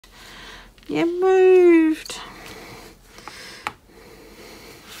You moved.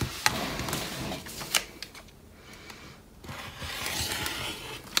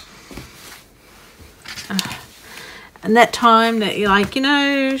 And that time that you're like, you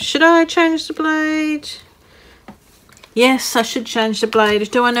know, should I change the blade? Yes, I should change the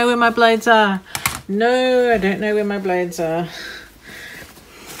blade. Do I know where my blades are? No, I don't know where my blades are.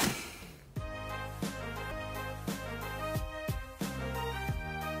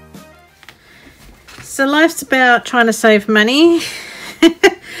 So life's about trying to save money.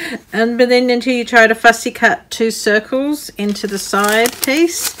 But then until you try to fussy cut 2 circles into the side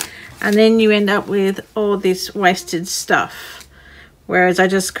piece, and then you end up with all this wasted stuff. Whereas I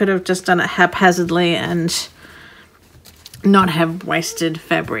just could have just done it haphazardly and not have wasted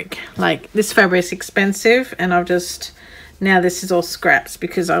fabric. Like, this fabric is expensive, and I've just, now this is all scraps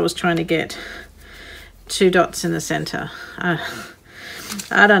because I was trying to get 2 dots in the center.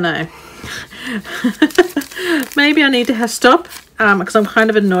 I don't know. Maybe I need to stop because I'm kind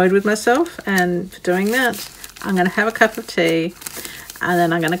of annoyed with myself, and for doing that I'm going to have a cup of tea, and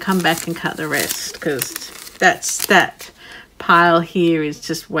then I'm going to come back and cut the rest, because that pile here is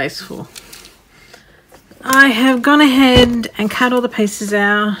just wasteful. I have gone ahead and cut all the pieces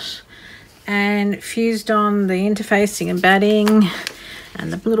out and fused on the interfacing and batting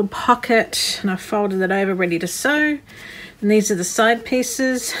and the little pocket, and I've folded it over ready to sew. And these are the side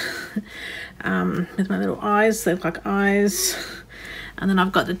pieces with my little eyes. They look like eyes. And then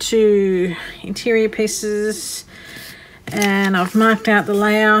I've got the 2 interior pieces, and I've marked out the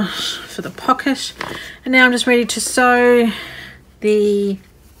layout for the pocket. And now I'm just ready to sew the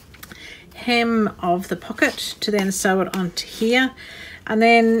hem of the pocket to then sew it onto here. And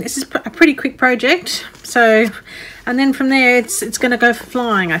then this is a pretty quick project. So, and then from there it's going to go for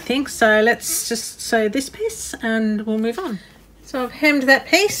flying, I think. So let's just sew this piece and we'll move on. So I've hemmed that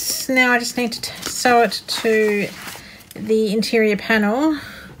piece. Now I just need to sew it to the interior panel,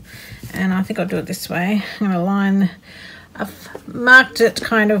 and I think I'll do it this way. I'm going to line, I've marked it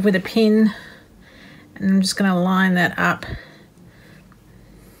kind of with a pin, and I'm just going to line that up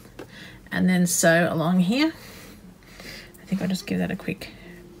and then sew along here. I think I'll just give that a quick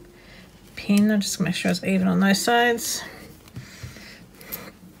pin. I'll just make sure it's even on those sides.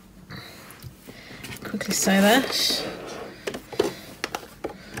 Quickly sew that.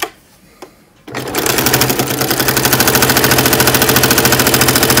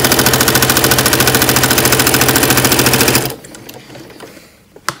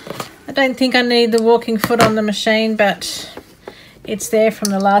 I don't think I need the walking foot on the machine, but it's there from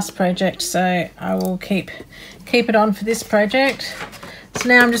the last project, so I will keep it on for this project. So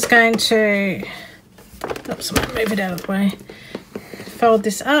now I'm just going to, oops, I'm going to move it out of the way, fold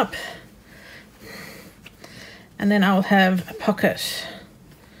this up, and then I'll have a pocket.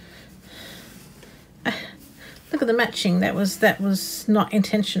 Look at the matching. That was not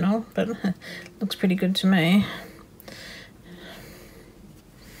intentional, but looks pretty good to me.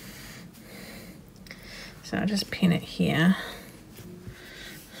 So I'll just pin it here.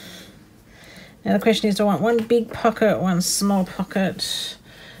 Now the question is, do I want one big pocket, one small pocket,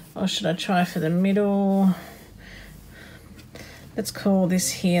 or should I try for the middle? Let's call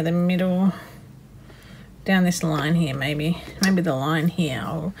this here the middle. Down this line here, maybe the line here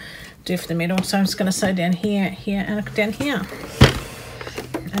I'll do for the middle. So I'm just going to sew down here, here, and down here,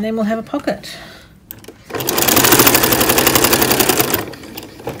 and then we'll have a pocket.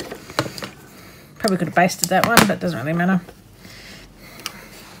 Probably could have basted that one, but it doesn't really matter.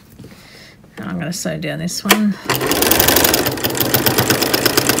 And I'm going to sew down this one.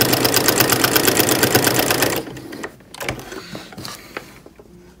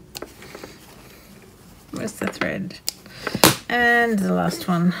 Where's the thread? And the last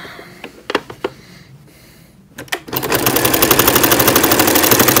one.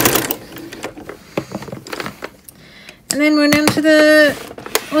 And then we're down to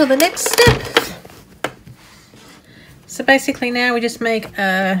the next step. So basically now we just make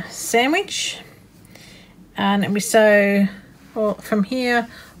a sandwich, and we sew from here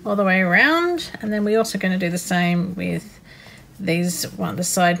all the way around, and then we're also going to do the same with the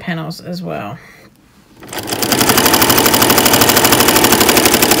side panels as well.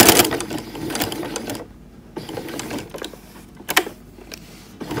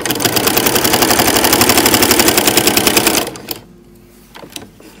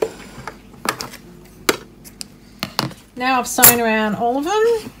 Now I've sewn around all of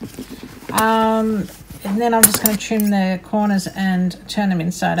them, and then I'm just going to trim the corners and turn them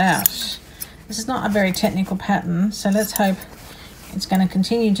inside out. This is not a very technical pattern, so let's hope it's going to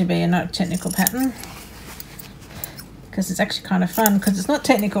continue to be a not technical pattern, because it's actually kind of fun because it's not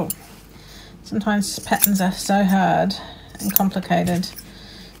technical. Sometimes patterns are so hard and complicated.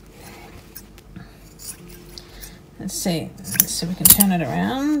 Let's see if we can turn it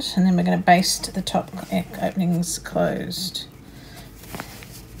around, and then we're going to baste the top openings closed.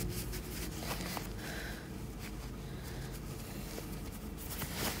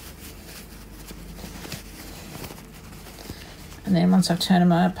 And then once I've turned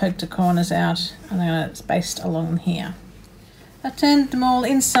them, I poke the corners out, and I'm going to baste along here. I've turned them all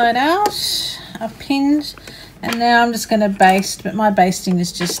inside out, I've pinned, and now I'm just going to baste, but my basting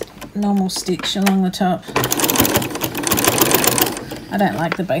is just normal stitch along the top. I don't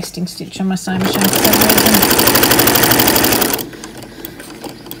like the basting stitch on my sewing machine for some reason.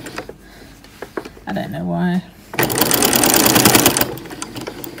 I don't know why.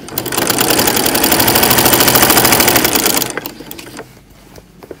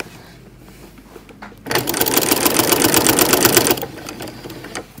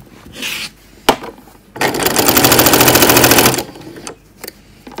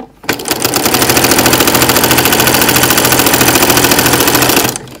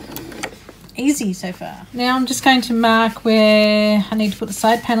 Easy so far. Now I'm just going to mark where I need to put the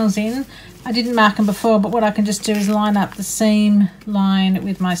side panels in. I didn't mark them before, but what I can just do is line up the seam line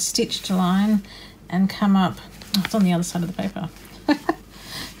with my stitched line and come up. Oh, it's on the other side of the paper.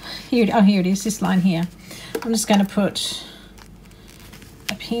 Here it is, this line here. I'm just going to put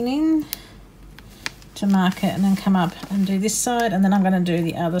a pin in to mark it and then come up and do this side, and then I'm going to do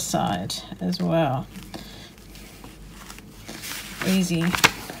the other side as well. Easy.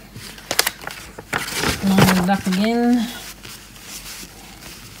 Line it up again.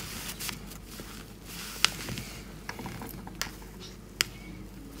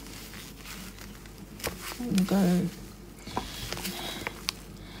 Go.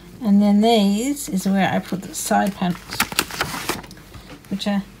 And then these is where I put the side panels, which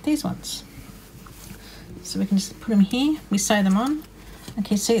are these ones. So we can just put them here, we sew them on.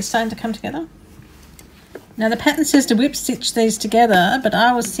 Okay, see it's starting to come together. Now the pattern says to whip stitch these together, but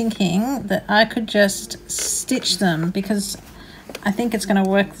I was thinking that I could just stitch them because I think it's going to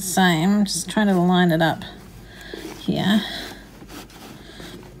work the same. I'm just trying to line it up here.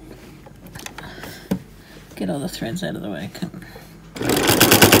 Get all the threads out of the way.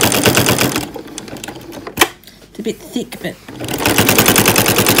 It's a bit thick, but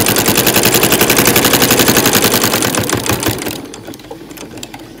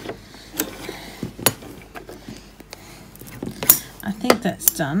I think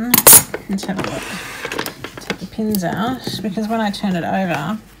that's done. Let's have a look. Take the pins out, because when I turn it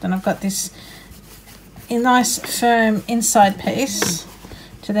over, then I've got this nice firm inside piece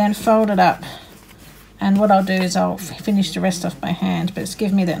to then fold it up. And what I'll do is I'll finish the rest off by hand, but it's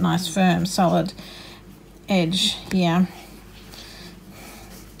given me that nice firm solid edge here.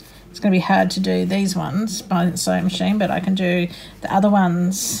 It's going to be hard to do these ones by the sewing machine, but I can do the other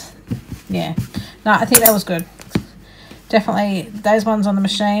ones. Yeah, no, I think that was good. Definitely those ones on the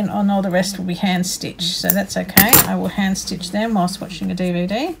machine, and all the rest will be hand stitched, so that's okay. I will hand stitch them whilst watching a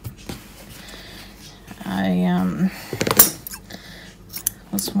DVD. I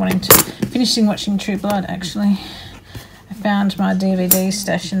was finishing watching True Blood actually. I found my DVD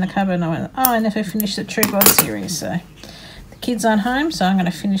stash in the cupboard and I went, oh, I never finished the True Blood series, so the kids aren't home, so I'm going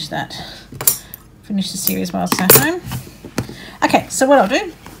to finish that. Finish the series whilst they're home. Okay, so what I'll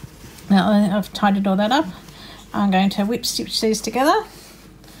do, now I've tidied all that up, I'm going to whip stitch these together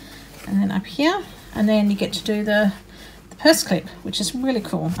and then up here, and then you get to do the purse clip, which is really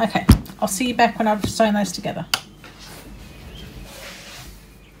cool. Okay, I'll see you back when I've sewn those together.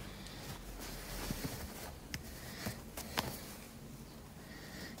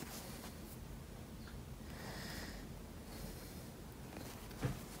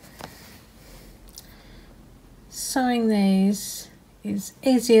 Sewing these is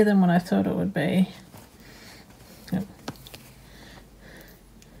easier than what I thought it would be. Yep.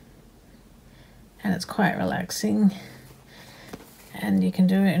 And it's quite relaxing, and you can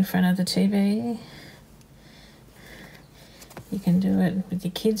do it in front of the TV. You can do it with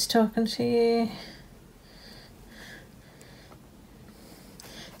your kids talking to you.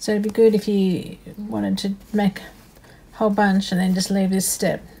 So it'd be good if you wanted to make a whole bunch and then just leave this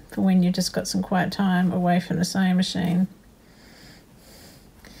step for when you've just got some quiet time away from the sewing machine,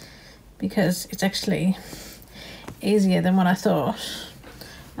 because it's actually easier than what I thought.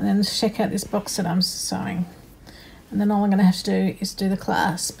 And then check out this box that I'm sewing, and then all I'm going to have to do is do the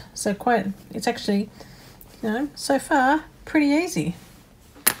clasp. So it's actually, you know, so far pretty easy.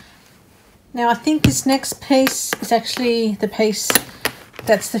 Now I think this next piece is actually the piece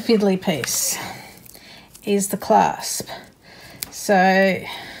that's the fiddly piece, is the clasp. So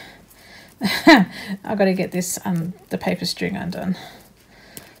I've got to get this the paper string undone.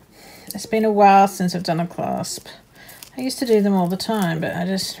 It's been a while since I've done a clasp. I used to do them all the time, but I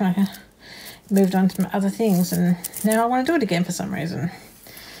just moved on to other things, and now I want to do it again for some reason.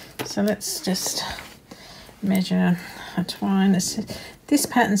 So let's just measure a twine. This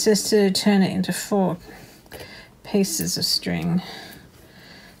pattern says to turn it into 4 pieces of string.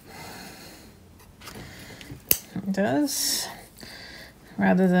 It does,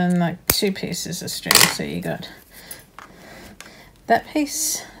 rather than like 2 pieces of string. So you got that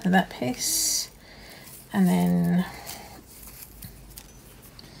piece, and then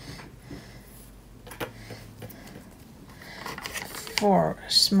four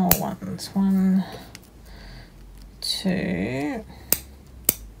small ones. 1, 2,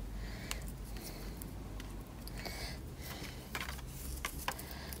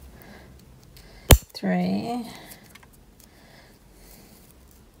 3. I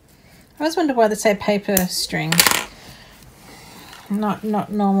always wonder why they say paper string, not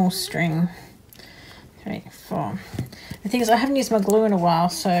normal string. 3, 4. The thing is, I haven't used my glue in a while,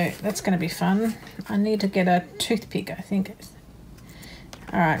 so that's going to be fun. I need to get a toothpick, I think.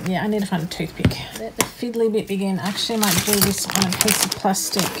 Alright, yeah, I need to find a toothpick. Let the fiddly bit begin. I actually might do this on a piece of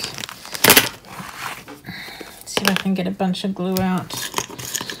plastic. See if I can get a bunch of glue out.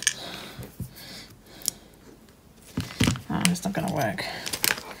 Oh, it's not going to work.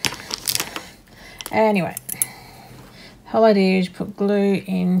 Anyway, the whole idea is put glue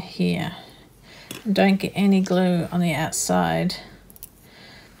in here. And don't get any glue on the outside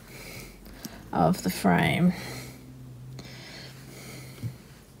of the frame.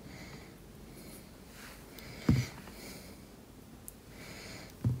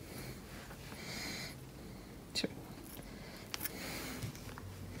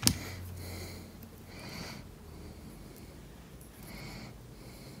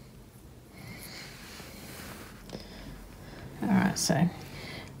 Alright, so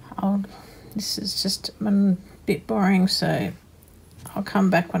this is just a bit boring, so I'll come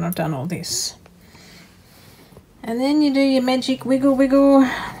back when I've done all this. And then you do your magic wiggle, wiggle,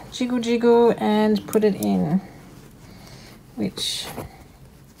 jiggle, jiggle, and put it in, which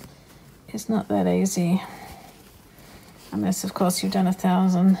is not that easy, unless of course you've done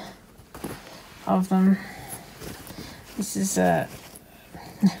 1,000 of them. This is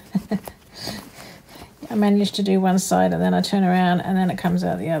I managed to do one side and then I turn around and then it comes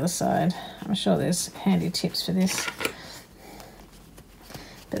out the other side. I'm sure there's handy tips for this.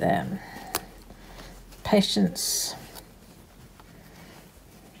 But patience.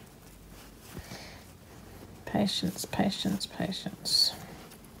 Patience, patience, patience.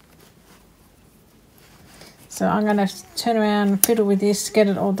 So I'm going to turn around, fiddle with this, get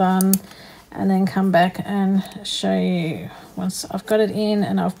it all done, and then come back and show you once I've got it in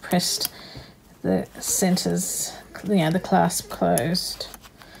and I've pressed the centers, you know, the clasp closed.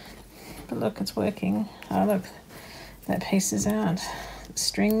 But look, it's working. Oh look, that piece is out, the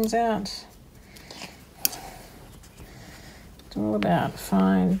string's out. It's all about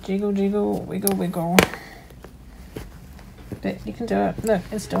fine jiggle, jiggle, wiggle, wiggle. But you can do it. Look,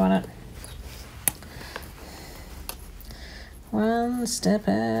 it's doing it. One step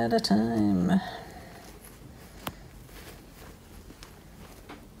at a time.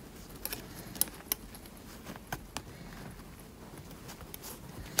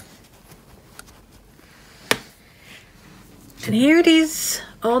 And here it is,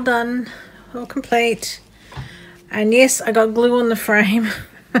 all done, all complete. And yes, I got glue on the frame,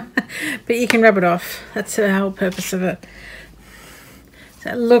 but you can rub it off. That's the whole purpose of it.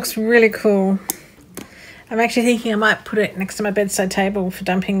 So it looks really cool. I'm actually thinking I might put it next to my bedside table for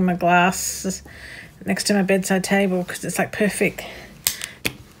dumping my glass next to my bedside table, because it's like perfect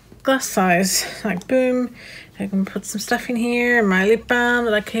glass size. Like boom, I can put some stuff in here and my lip balm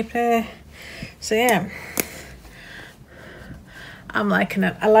that I keep there. So yeah. I'm liking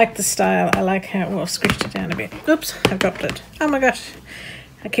it. I like the style. I like how, well, I've squished it down a bit. Oops, I've dropped it. Oh my gosh,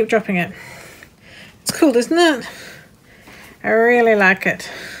 I keep dropping it. It's cool, isn't it? I really like it.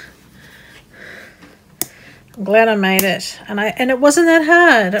 I'm glad I made it. And it wasn't that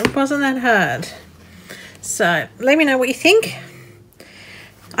hard. It wasn't that hard. So let me know what you think.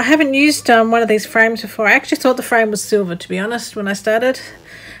 I haven't used one of these frames before. I actually thought the frame was silver, to be honest, when I started.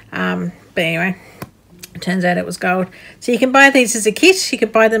 But anyway. It turns out it was gold. So you can buy these as a kit. You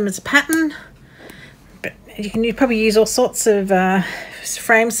could buy them as a pattern. But you can probably use all sorts of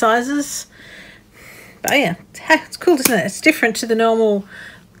frame sizes. But yeah, it's cool, isn't it? It's different to the normal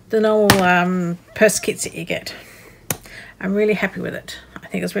purse kits that you get. I'm really happy with it. I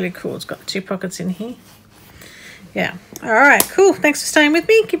think it's really cool. It's got 2 pockets in here. Yeah. All right, cool. Thanks for staying with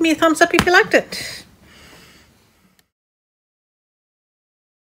me. Give me a thumbs up if you liked it.